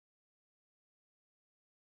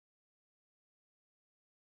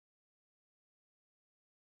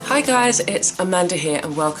Hi guys, it's Amanda here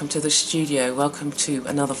and welcome to the studio. Welcome to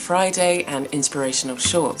another Friday and Inspirational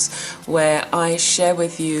Shorts, where I share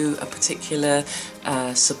with you a particular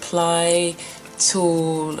supply,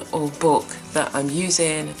 tool or book that I'm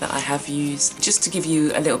using, that I have used, just to give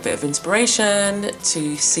you a little bit of inspiration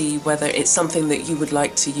to see whether it's something that you would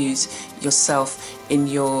like to use yourself in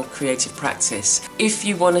your creative practice. If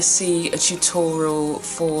you want to see a tutorial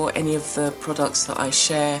for any of the products that I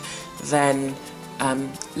share, then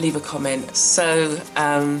leave a comment. So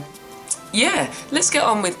yeah, let's get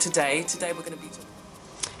on with today. Today we're going to be talking.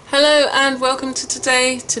 Hello and welcome to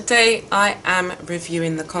today. Today I am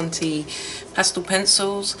reviewing the Conte pastel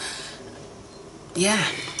pencils. Yeah,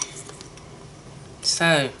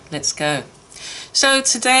 so let's go. So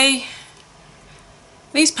today,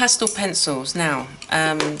 these pastel pencils. Now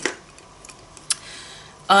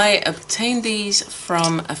I obtained these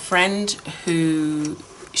from a friend who,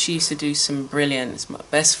 she used to do some brilliant, it's my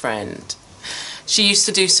best friend. She used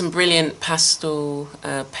to do some brilliant pastel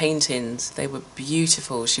paintings. They were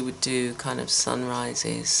beautiful. She would do kind of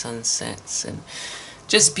sunrises, sunsets, and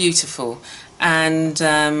just beautiful. And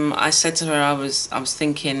I said to her I was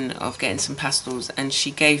thinking of getting some pastels, and she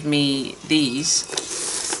gave me these.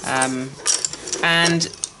 And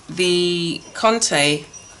the Conte,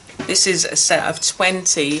 this is a set of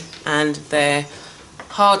 20, and they're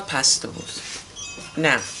hard pastels.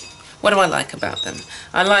 Now, what do I like about them?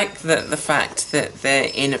 I like the fact that they're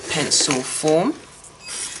in a pencil form,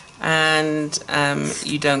 and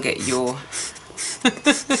you don't get your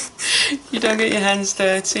you don't get your hands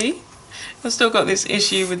dirty. I've still got this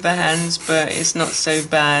issue with the hands, but it's not so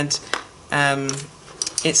bad.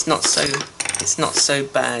 It's not so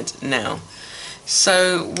bad now.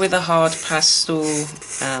 So with a hard pastel,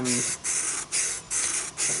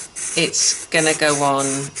 it's gonna go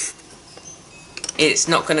on. It's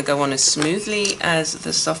not going to go on as smoothly as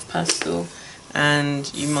the soft pastel,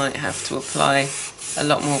 and you might have to apply a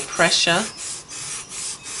lot more pressure.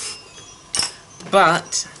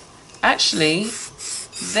 But actually,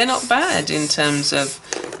 they're not bad in terms of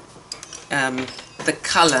the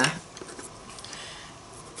colour.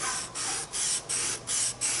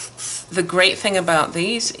 The great thing about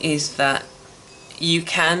these is that you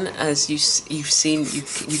can, as you've seen,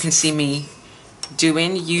 you can see me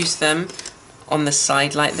doing, use them on the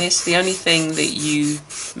side like this. The only thing that you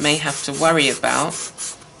may have to worry about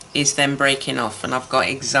is them breaking off, and I've got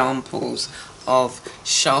examples of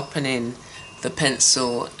sharpening the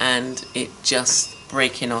pencil and it just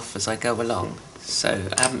breaking off as I go along, so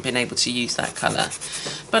I haven't been able to use that colour.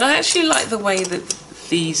 But I actually like the way that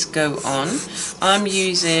these go on. I'm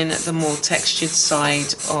using the more textured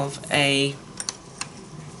side of a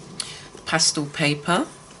pastel paper,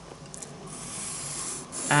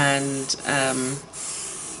 and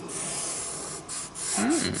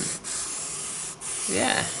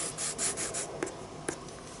yeah,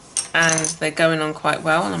 and they're going on quite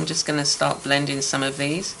well, and I'm just going to start blending some of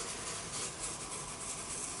these.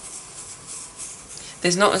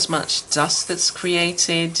 There's not as much dust that's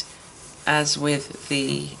created as with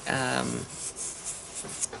the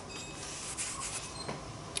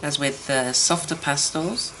softer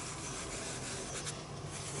pastels.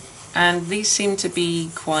 And these seem to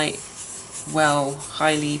be quite well,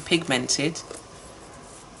 highly pigmented.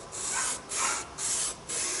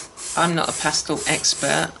 I'm not a pastel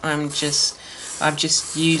expert. I've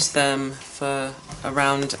just used them for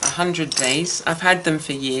around 100 days. I've had them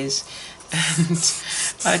for years, and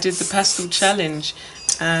I did the pastel challenge,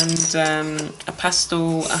 and a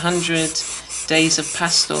pastel 100 days of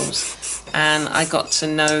pastels, and I got to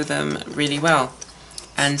know them really well.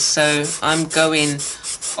 And so I'm going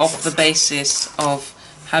off the basis of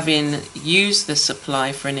having used the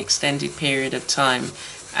supply for an extended period of time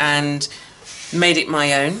and made it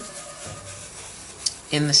my own,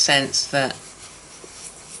 in the sense that,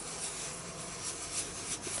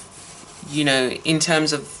 you know, in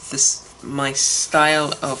terms of this, my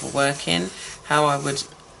style of working, how I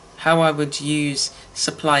would use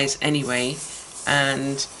supplies anyway,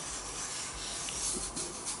 and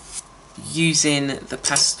using the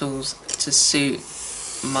pastels to suit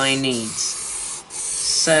my needs.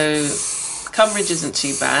 So coverage isn't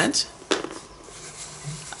too bad.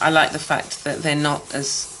 I like the fact that they're not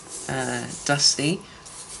as dusty,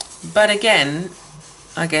 but again,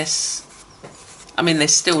 I guess, I mean,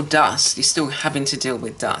 there's still dust, you're still having to deal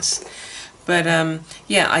with dust, but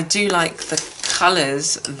yeah, I do like the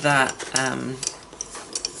colours that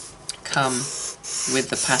come with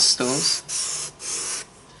the pastels.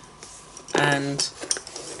 And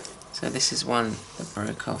so this is one that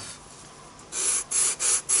broke off.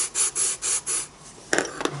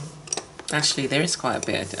 Actually, there is quite a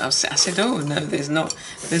bit. I said, oh no, there's not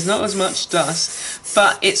as much dust,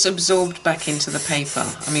 but it's absorbed back into the paper.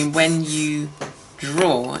 I mean, when you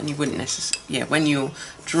draw, and you wouldn't necessarily, yeah, when you're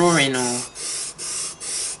drawing or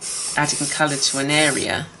adding colour to an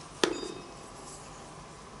area,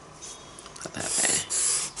 put that there,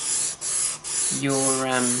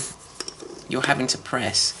 you're having to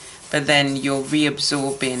press, but then you're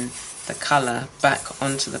reabsorbing the colour back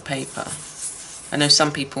onto the paper. I know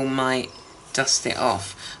some people might dust it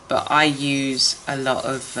off, but I use a lot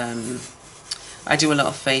of I do a lot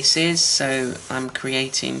of faces, so I'm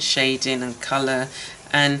creating shading and colour,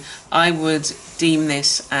 and I would deem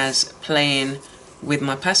this as playing with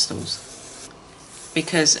my pastels,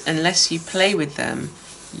 because unless you play with them,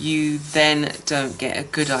 you then don't get a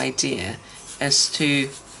good idea as to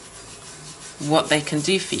what they can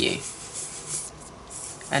do for you,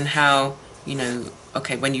 and how, you know,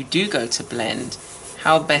 okay, when you do go to blend,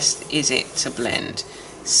 how best is it to blend?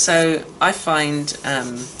 So I find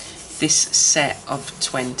this set of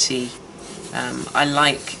 20, I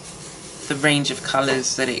like the range of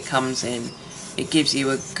colours that it comes in. It gives you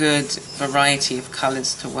a good variety of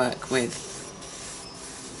colours to work with.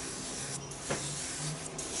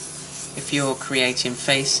 If you're creating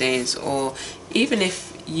faces, or even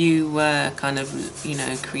if you were kind of, you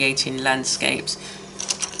know, creating landscapes,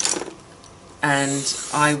 and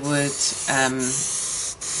I would,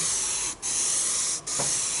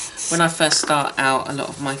 when I first start out, a lot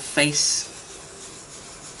of my faces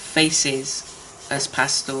as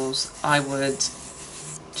pastels, I would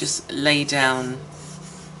just lay down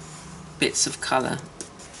bits of colour.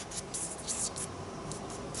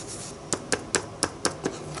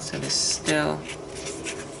 So there's still,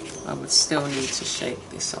 I would still need to shake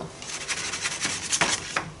this off.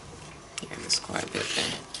 Yeah, there's quite a bit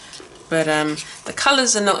there. But the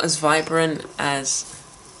colours are not as vibrant as,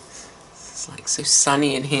 it's like so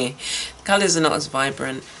sunny in here. The colours are not as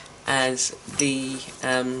vibrant as the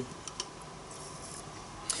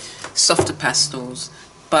softer pastels,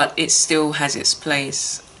 but it still has its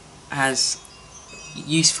place as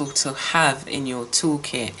useful to have in your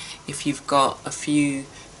toolkit if you've got a few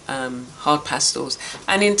hard pastels.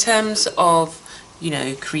 And in terms of, you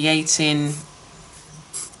know, creating,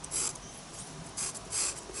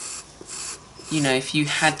 you know, if you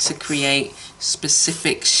had to create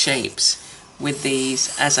specific shapes with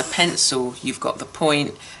these as a pencil, you've got the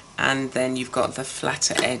point, and then you've got the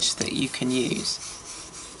flatter edge that you can use.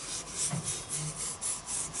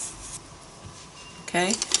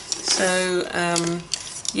 Okay, so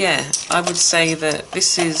yeah, I would say that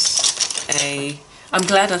this is a, I'm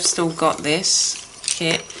glad I've still got this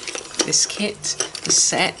set,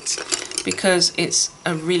 because it's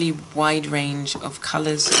a really wide range of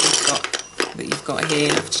colours that you've got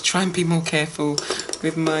here. I have to try and be more careful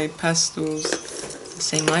with my pastels. I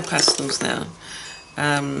say my pastels now.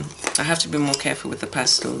 I have to be more careful with the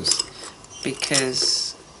pastels,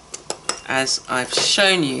 because as I've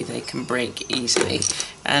shown you, they can break easily.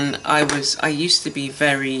 And I used to be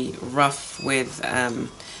very rough with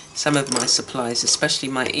some of my supplies, especially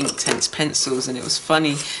my Inktense pencils, and it was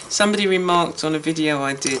funny. Somebody remarked on a video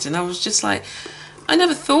I did, and I was just like, I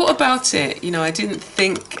never thought about it. You know, I didn't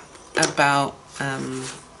think about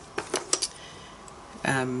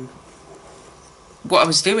what I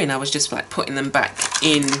was doing. I was just like putting them back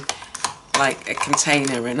in like a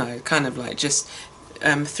container, and I kind of like just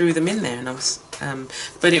threw them in there, and I was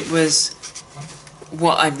but it was,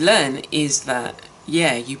 what I've learned is that,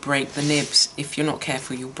 yeah, you break the nibs. If you're not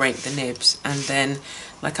careful, you'll break the nibs. And then,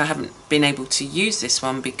 like, I haven't been able to use this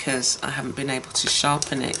one because I haven't been able to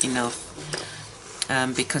sharpen it enough,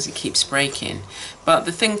 because it keeps breaking. But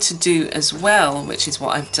the thing to do as well, which is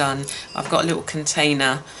what I've done, I've got a little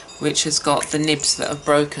container which has got the nibs that are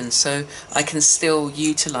broken, so I can still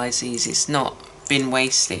utilize these. It's not been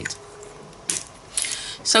wasted.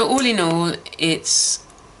 So all in all, it's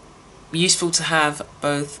useful to have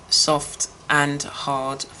both soft and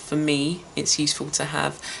hard. For me, it's useful to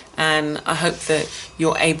have, and I hope that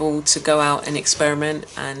you're able to go out and experiment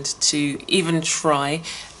and to even try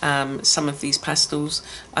some of these pastels.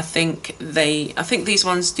 I think these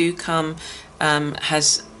ones do come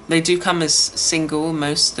they do come as single.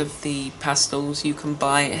 Most of the pastels you can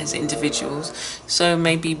buy as individuals, so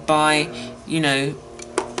maybe buy, you know,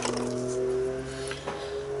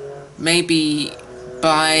 maybe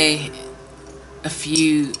buy a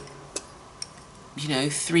few, you know,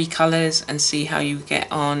 3 colours and see how you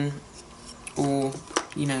get on, or,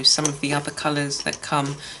 you know, some of the other colours that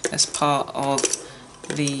come as part of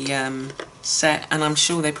the set, and I'm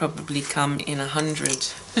sure they probably come in 100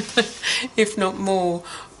 if not more,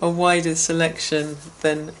 a wider selection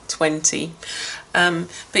than 20.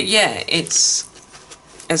 But yeah, it's,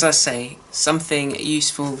 as I say, something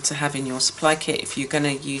useful to have in your supply kit if you're going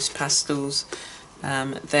to use pastels.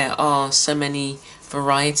 There are so many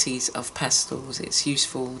varieties of pastels, it's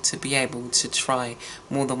useful to be able to try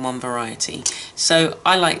more than one variety. So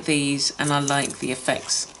I like these, and I like the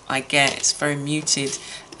effects I get. It's very muted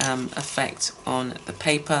effect on the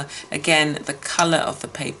paper. Again, the colour of the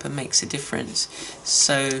paper makes a difference,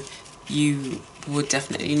 so you would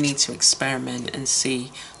definitely need to experiment and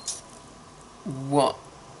see what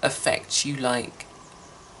effect you like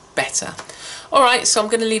better. Alright, so I'm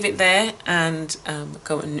going to leave it there and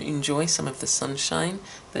go and enjoy some of the sunshine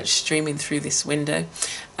that's streaming through this window,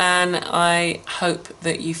 and I hope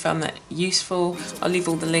that you found that useful. I'll leave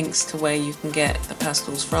all the links to where you can get the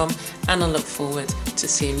pastels from, and I look forward to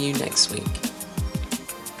seeing you next week.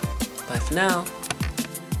 Bye for now.